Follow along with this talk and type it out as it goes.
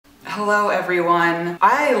Hello everyone.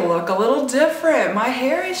 I look a little different. My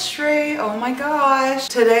hair is straight. Oh my gosh.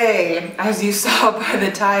 Today, as you saw by the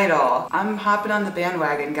title, I'm hopping on the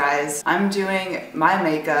bandwagon, guys. I'm doing my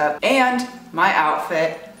makeup and my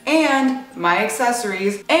outfit and my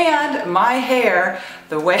accessories and my hair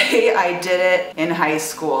the way I did it in high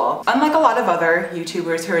school. Unlike a lot of other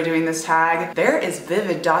YouTubers who are doing this tag, there is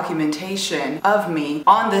vivid documentation of me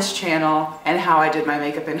on this channel and how I did my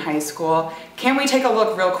makeup in high school. Can we take a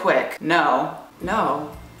look real quick? No.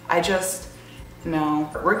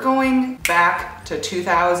 We're going back to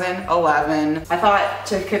 2011. I thought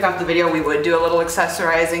to kick off the video we would do a little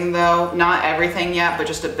accessorizing though. Not everything yet, but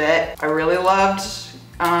just a bit. I really loved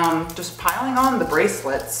just piling on the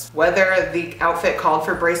bracelets. Whether the outfit called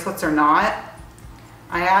for bracelets or not,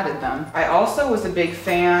 I added them. I also was a big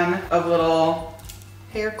fan of little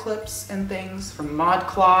hair clips and things from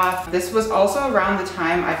ModCloth. This was also around the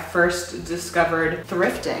time I first discovered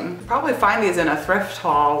thrifting. You'll probably find these in a thrift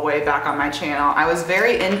haul way back on my channel. I was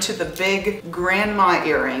very into the big grandma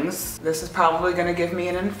earrings. This is probably gonna give me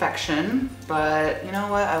an infection, but you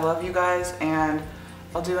know what? I love you guys and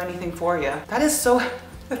I'll do anything for you. That's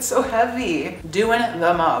so heavy. Doing it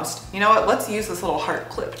the most. You know what? Let's use this little heart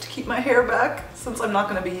clip to keep my hair back since I'm not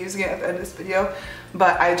gonna be using it at the end of this video.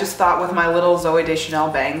 But I just thought with my little Zooey Deschanel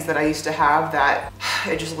bangs that I used to have that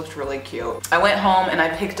it just looked really cute. I went home and I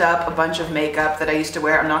picked up a bunch of makeup that I used to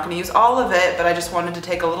wear. I'm not gonna use all of it, but I just wanted to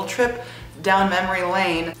take a little trip down memory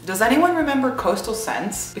lane. Does anyone remember Coastal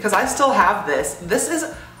Scents? Because I still have this. This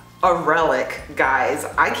is a relic, guys.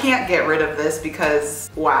 I can't get rid of this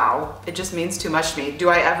because, wow, it just means too much to me. Do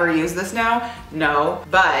I ever use this now? No,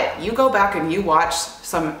 but you go back and you watch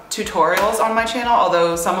some tutorials on my channel,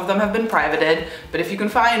 although some of them have been privated, but if you can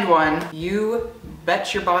find one, you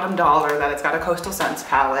bet your bottom dollar that it's got a Coastal Scents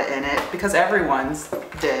palette in it because everyone's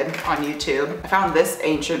did on YouTube. I found this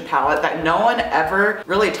ancient palette that no one ever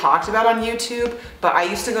really talked about on YouTube, but I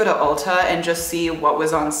used to go to Ulta and just see what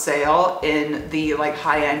was on sale in the like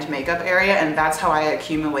high-end makeup area, and that's how I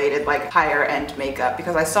accumulated like higher end makeup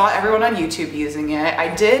because I saw everyone on YouTube using it.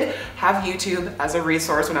 I did have YouTube as a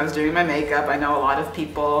resource when I was doing my makeup. I know a lot of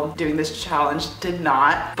people doing this challenge did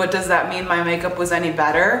not, but does that mean my makeup was any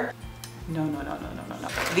better? No.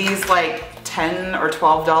 These like $10 or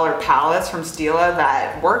 $12 palettes from Stila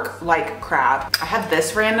that work like crap. I had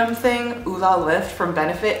this random thing, Ooh La Lift from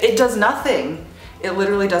Benefit. It does nothing. It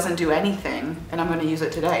literally doesn't do anything, and I'm gonna use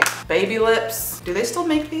it today. Baby lips, do they still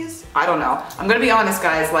make these? I don't know. I'm gonna be honest,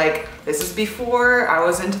 guys, like, this is before I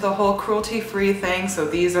was into the whole cruelty-free thing, so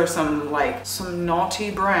these are some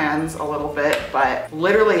naughty brands a little bit, but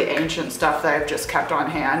literally ancient stuff that I've just kept on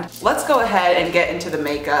hand. Let's go ahead and get into the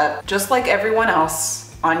makeup. Just like everyone else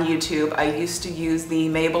on YouTube, I used to use the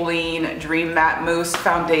Maybelline Dream Matte Mousse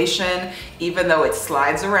foundation. Even though it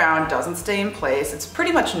slides around, doesn't stay in place, it's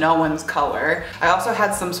pretty much no one's color. I also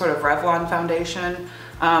had some sort of Revlon foundation.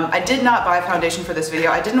 I did not buy foundation for this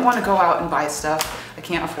video. I didn't want to go out and buy stuff. I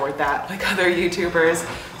can't afford that like other YouTubers.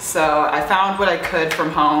 So I found what I could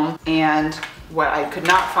from home, and what I could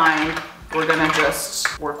not find we're gonna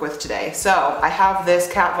just work with today. So I have this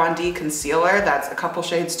Kat Von D concealer that's a couple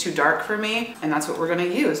shades too dark for me, and that's what we're gonna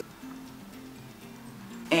use.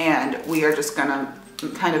 And we are just gonna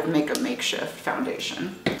kind of make a makeshift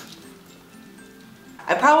foundation.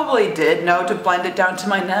 I probably did know to blend it down to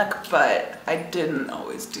my neck, but I didn't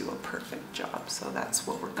always do a perfect job, so that's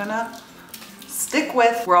what we're gonna stick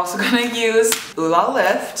with. We're also gonna use Ooh La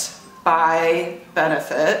Lift by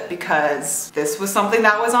Benefit because this was something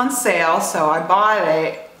that was on sale, so I bought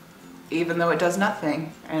it even though it does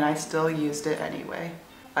nothing, and I still used it anyway.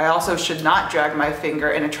 I also should not drag my finger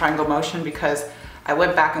in a triangle motion because I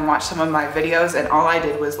went back and watched some of my videos and all I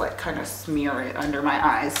did was like kind of smear it under my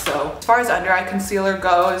eyes. So as far as under eye concealer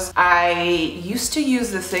goes, I used to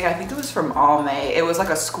use this thing, I think it was from Almay. It was like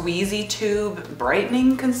a squeezy tube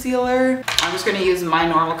brightening concealer. I'm just gonna use my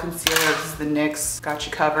normal concealer. This is the NYX Got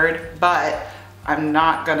You Covered, but I'm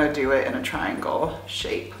not gonna do it in a triangle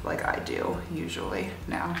shape like I do usually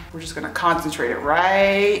now. We're just gonna concentrate it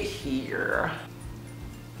right here.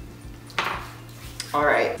 All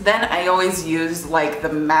right, then I always use like the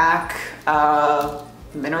MAC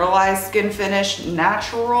Mineralized Skin Finish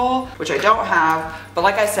Natural, which I don't have, but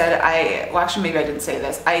like I said, well actually maybe I didn't say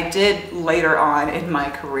this, I did later on in my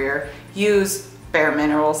career use Bare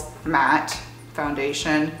Minerals Matte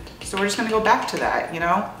Foundation. So we're just gonna go back to that, you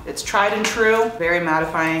know? It's tried and true, very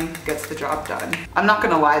mattifying, gets the job done. I'm not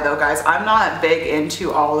gonna lie though, guys, I'm not big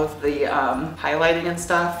into all of the highlighting and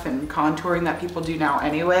stuff and contouring that people do now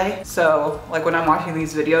anyway. So like when I'm watching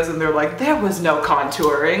these videos and they're like, there was no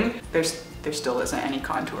contouring, there's there still isn't any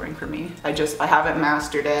contouring for me. I haven't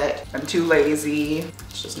mastered it. I'm too lazy.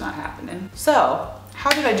 It's just not happening. So, how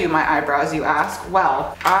did I do my eyebrows, you ask?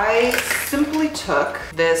 Well, I simply took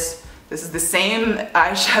this is the same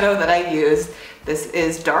eyeshadow that I used. This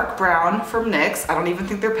is dark brown from NYX. I don't even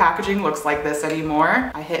think their packaging looks like this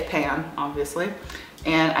anymore. I hit pan, obviously.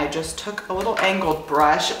 And I just took a little angled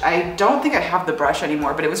brush. I don't think I have the brush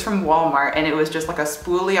anymore, but it was from Walmart and it was just like a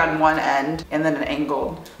spoolie on one end and then an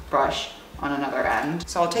angled brush on another end.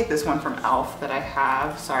 So I'll take this one from e.l.f. that I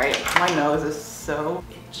have. Sorry, my nose is so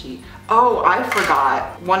itchy. Oh, I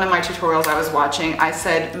forgot. One of my tutorials I was watching, I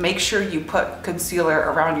said, make sure you put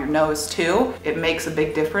concealer around your nose too. It makes a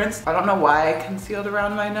big difference. I don't know why I concealed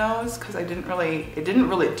around my nose because it didn't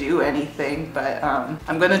really do anything, but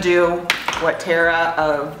I'm gonna do what Tara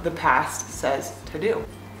of the past says to do.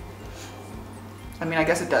 I mean, I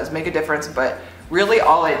guess it does make a difference, but really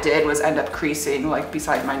all it did was end up creasing like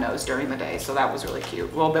beside my nose during the day. So that was really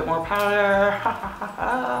cute. A little bit more powder.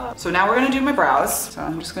 So now we're gonna do my brows. So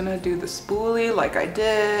I'm just gonna do the spoolie like I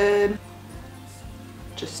did.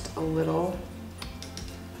 Just a little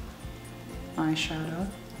eyeshadow.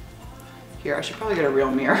 Here, I should probably get a real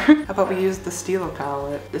mirror. How about we use the Stila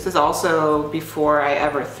palette? This is also before I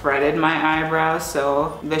ever threaded my eyebrows,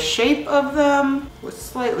 so the shape of them was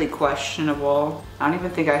slightly questionable. I don't even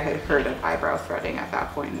think I had heard of eyebrow threading at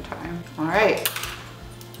that point in time. All right,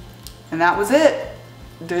 and that was it.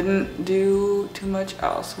 Didn't do too much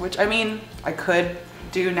else, which I mean, I could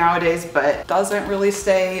do nowadays, but doesn't really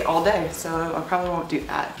stay all day, so I probably won't do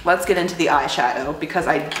that. Let's get into the eyeshadow because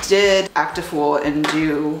I did act a fool and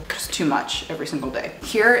do just too much every single day.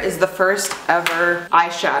 Here is the first ever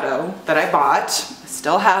eyeshadow that I bought. I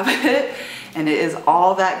still have it, and it is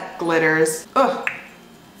All That Glitters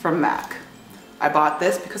from MAC. I bought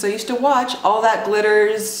this because I used to watch All That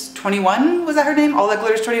Glitters 21, was that her name? All That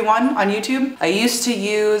Glitters 21 on YouTube. I used to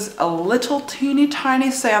use a little teeny tiny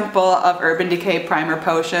sample of Urban Decay Primer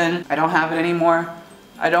Potion. I don't have it anymore.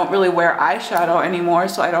 I don't really wear eyeshadow anymore,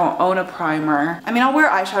 so I don't own a primer. I mean, I'll wear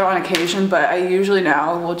eyeshadow on occasion, but I usually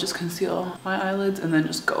now will just conceal my eyelids and then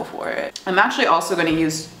just go for it. I'm actually also gonna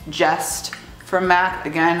use Jest from MAC.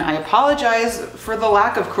 Again, I apologize for the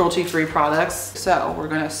lack of cruelty-free products. So we're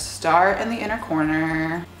gonna start in the inner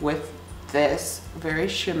corner with this very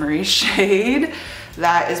shimmery shade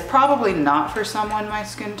that is probably not for someone my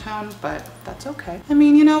skin tone, but that's okay. I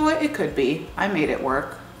mean, you know what? It could be. I made it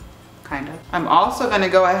work, kind of. I'm also gonna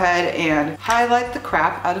go ahead and highlight the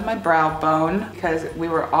crap out of my brow bone because we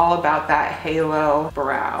were all about that halo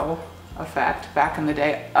brow effect back in the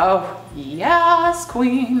day. Oh yes,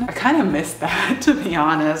 queen. I kind of miss that, to be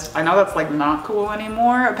honest. I know that's like not cool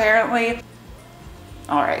anymore, apparently.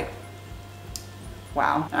 All right.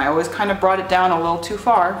 Wow, I always kind of brought it down a little too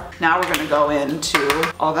far. Now we're gonna go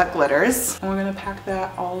into All That Glitters, and we're gonna pack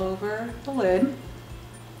that all over the lid.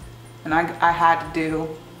 And I had to do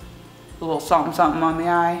a little something something on the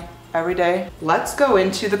eye every day. Let's go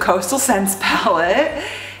into the Coastal Scents palette.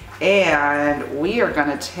 And we are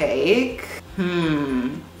gonna take,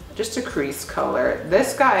 just a crease color.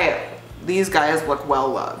 These guys look well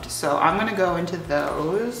loved. So I'm gonna go into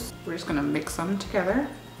those. We're just gonna mix them together.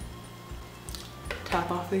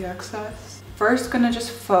 Tap off the excess. First, gonna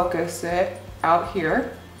just focus it out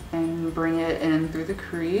here and bring it in through the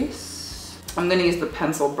crease. I'm gonna use the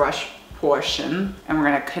pencil brush portion and we're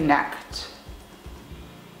gonna connect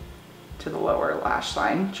to the lower lash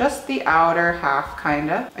line, just the outer half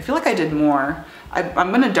kinda. I feel like I did more.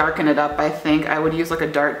 I'm gonna darken it up, I think. I would use like a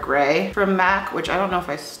dark gray from MAC, which I don't know if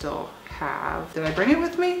I still have. Did I bring it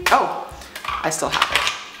with me? Oh, I still have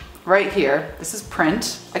it. Right here, this is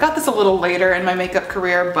Print. I got this a little later in my makeup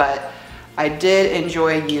career, but I did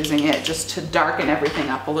enjoy using it just to darken everything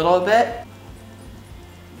up a little bit.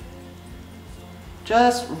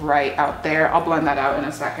 Just right out there. I'll blend that out in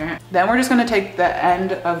a second. Then we're just gonna take the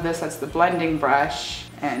end of this, that's the blending brush,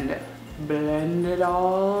 and blend it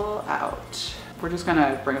all out. We're just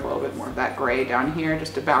gonna bring a little bit more of that gray down here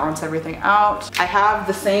just to balance everything out. I have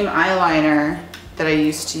the same eyeliner that I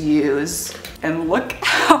used to use, and look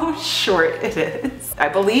how short it is. I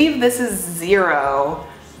believe this is Zero.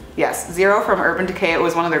 Yes, Zero from Urban Decay. It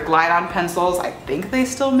was one of their glide-on pencils. I think they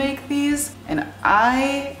still make these, and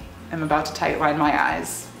I am about to tight line my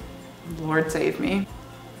eyes. Lord save me.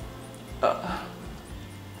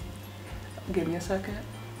 Give me a second.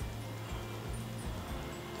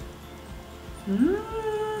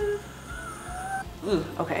 Ooh,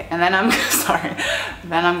 okay, and then I'm, sorry.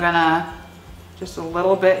 Then I'm gonna, just a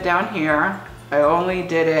little bit down here. I only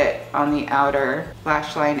did it on the outer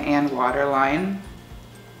lash line and waterline.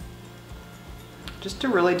 just to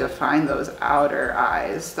really define those outer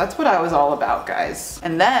eyes. That's what I was all about, guys.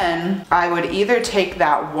 And then I would either take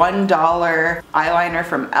that $1 eyeliner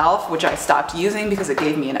from e.l.f., which I stopped using because it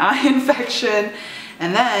gave me an eye infection.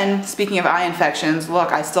 And then, speaking of eye infections,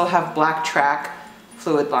 look, I still have Black Track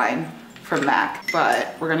fluid line from MAC,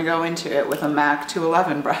 but we're gonna go into it with a MAC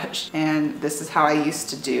 211 brush. And this is how I used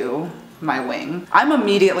to do my wing. I'm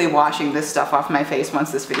immediately washing this stuff off my face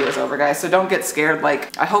once this video is over, guys, so don't get scared.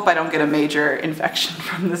 Like, I hope I don't get a major infection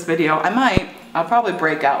from this video. I might. I'll probably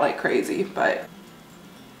break out like crazy, but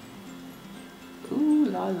ooh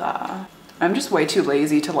la la. I'm just way too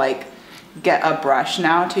lazy to like get a brush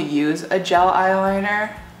now to use a gel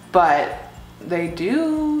eyeliner, but they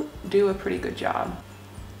do a pretty good job.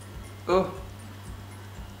 Oh,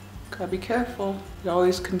 gotta be careful. You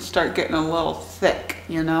always can start getting a little thick,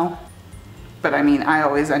 you know? But I mean, I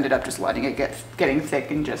always ended up just letting it getting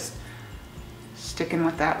thick and just sticking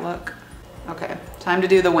with that look. Okay, time to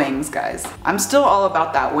do the wings, guys. I'm still all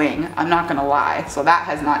about that wing, I'm not gonna lie, so that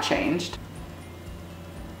has not changed.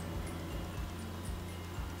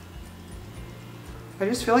 I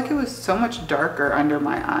just feel like it was so much darker under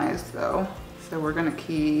my eyes though. So we're gonna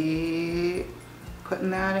keep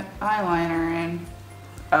putting that eyeliner in.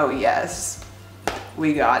 Oh yes,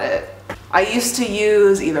 we got it. I used to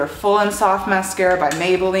use either Full and Soft Mascara by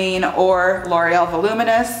Maybelline or L'Oreal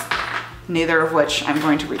Voluminous, neither of which I'm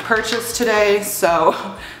going to repurchase today.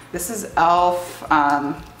 So this is e.l.f.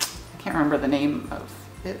 I can't remember the name of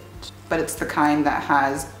it, but it's the kind that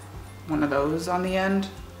has one of those on the end.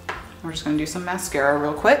 We're just gonna do some mascara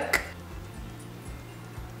real quick.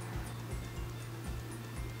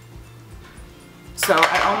 So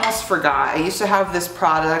I almost forgot, I used to have this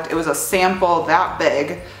product, it was a sample that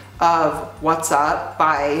big of What's Up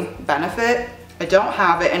by Benefit. I don't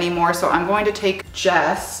have it anymore, so I'm going to take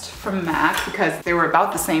Just from MAC because they were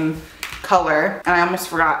about the same color, and I almost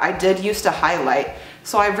forgot, I did used to highlight.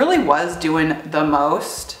 So I really was doing the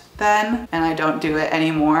most then, and I don't do it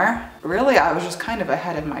anymore. Really, I was just kind of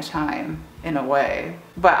ahead of my time in a way,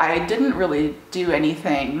 but I didn't really do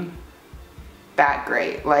anything that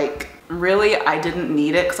great. Like, really, I didn't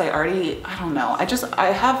need it because I don't know, I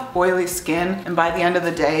have oily skin, and by the end of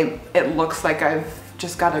the day, it looks like I've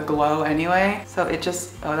just got a glow anyway. So it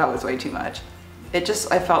just, oh, that was way too much. It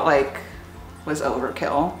just, I felt like was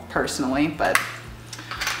overkill personally, but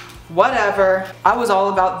whatever. I was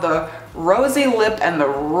all about the rosy lip and the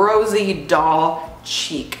rosy doll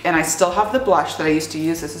cheek, and I still have the blush that I used to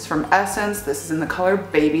use. This is from Essence. This is in the color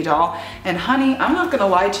Baby Doll, and honey, I'm not gonna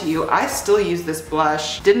lie to you, I still use this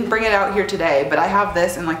blush. Didn't bring it out here today, but I have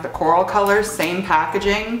this in like the coral color, same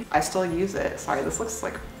packaging. I still use it. Sorry, this looks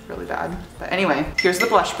like really bad, but anyway, here's the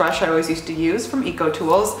blush brush I always used to use from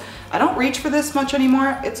EcoTools. I don't reach for this much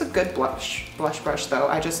anymore. It's a good blush brush though.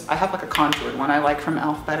 I have like a contoured one I like from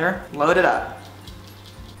e.l.f. better. Load it up.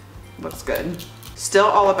 Looks good. Still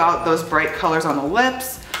all about those bright colors on the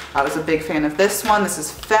lips. I was a big fan of this one. This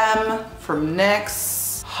is Femme from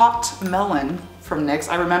NYX. Hot Melon from NYX.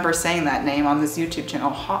 I remember saying that name on this YouTube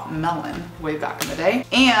channel, Hot Melon, way back in the day.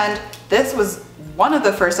 And this was one of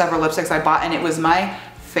the first ever lipsticks I bought, and it was my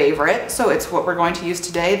favorite. So it's what we're going to use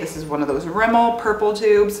today. This is one of those Rimmel purple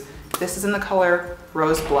tubes. This is in the color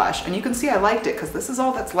Rose Blush. And you can see I liked it because this is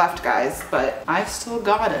all that's left, guys, but I've still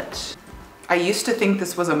got it. I used to think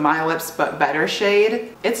this was a My Lips But Better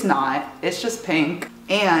shade. It's not, it's just pink.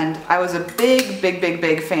 And I was a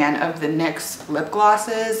big fan of the NYX lip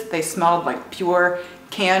glosses. They smelled like pure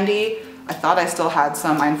candy. I thought I still had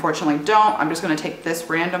some, I unfortunately don't. I'm just gonna take this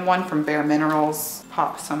random one from Bare Minerals,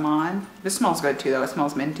 pop some on. This smells good too though, it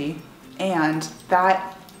smells minty. And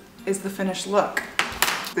that is the finished look.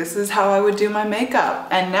 This is how I would do my makeup.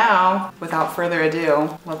 And now, without further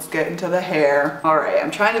ado, let's get into the hair. All right, I'm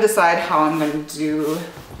trying to decide how I'm gonna do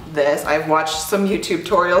this. I've watched some YouTube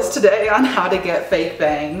tutorials today on how to get fake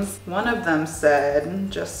bangs. One of them said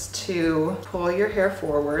just to pull your hair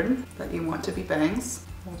forward, that you want to be bangs.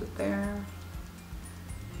 Hold it there,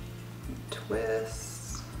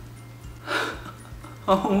 twist.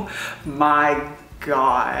 Oh my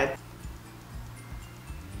God.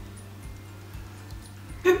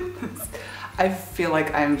 I feel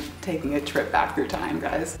like I'm taking a trip back through time,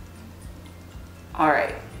 guys. All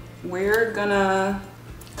right, we're gonna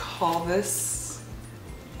call this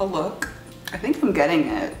a look. I think I'm getting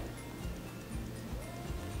it.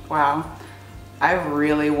 Wow, I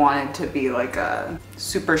really wanted to be like a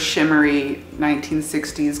super shimmery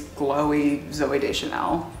 1960s glowy Zooey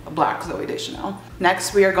Deschanel, a black Zooey Deschanel.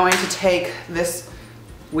 Next, we are going to take this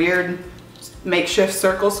weird makeshift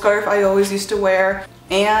circle scarf I always used to wear,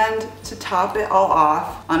 And to top it all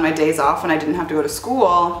off, on my days off when I didn't have to go to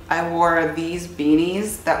school, I wore these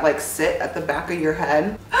beanies that like sit at the back of your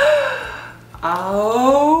head.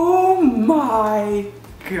 Oh my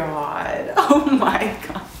God. Oh my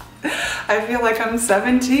God. I feel like I'm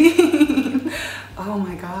 17. Oh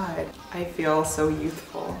my God. I feel so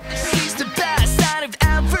youthful. She's the best that I've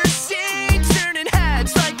ever seen, turning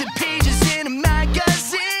heads like the pages in a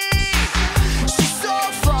magazine. She's so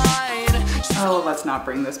fine. Oh, let's not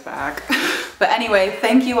bring this back. But anyway,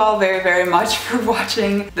 thank you all very, very much for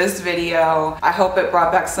watching this video. I hope it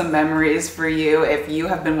brought back some memories for you if you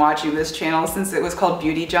have been watching this channel since it was called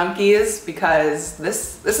Beauty Junkies, because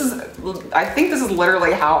this is, I think this is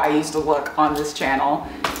literally how I used to look on this channel.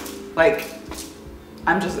 Like,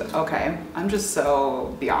 I'm just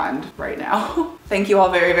so beyond right now. Thank you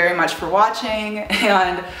all very, very much for watching,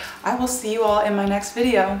 and I will see you all in my next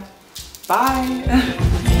video. Bye.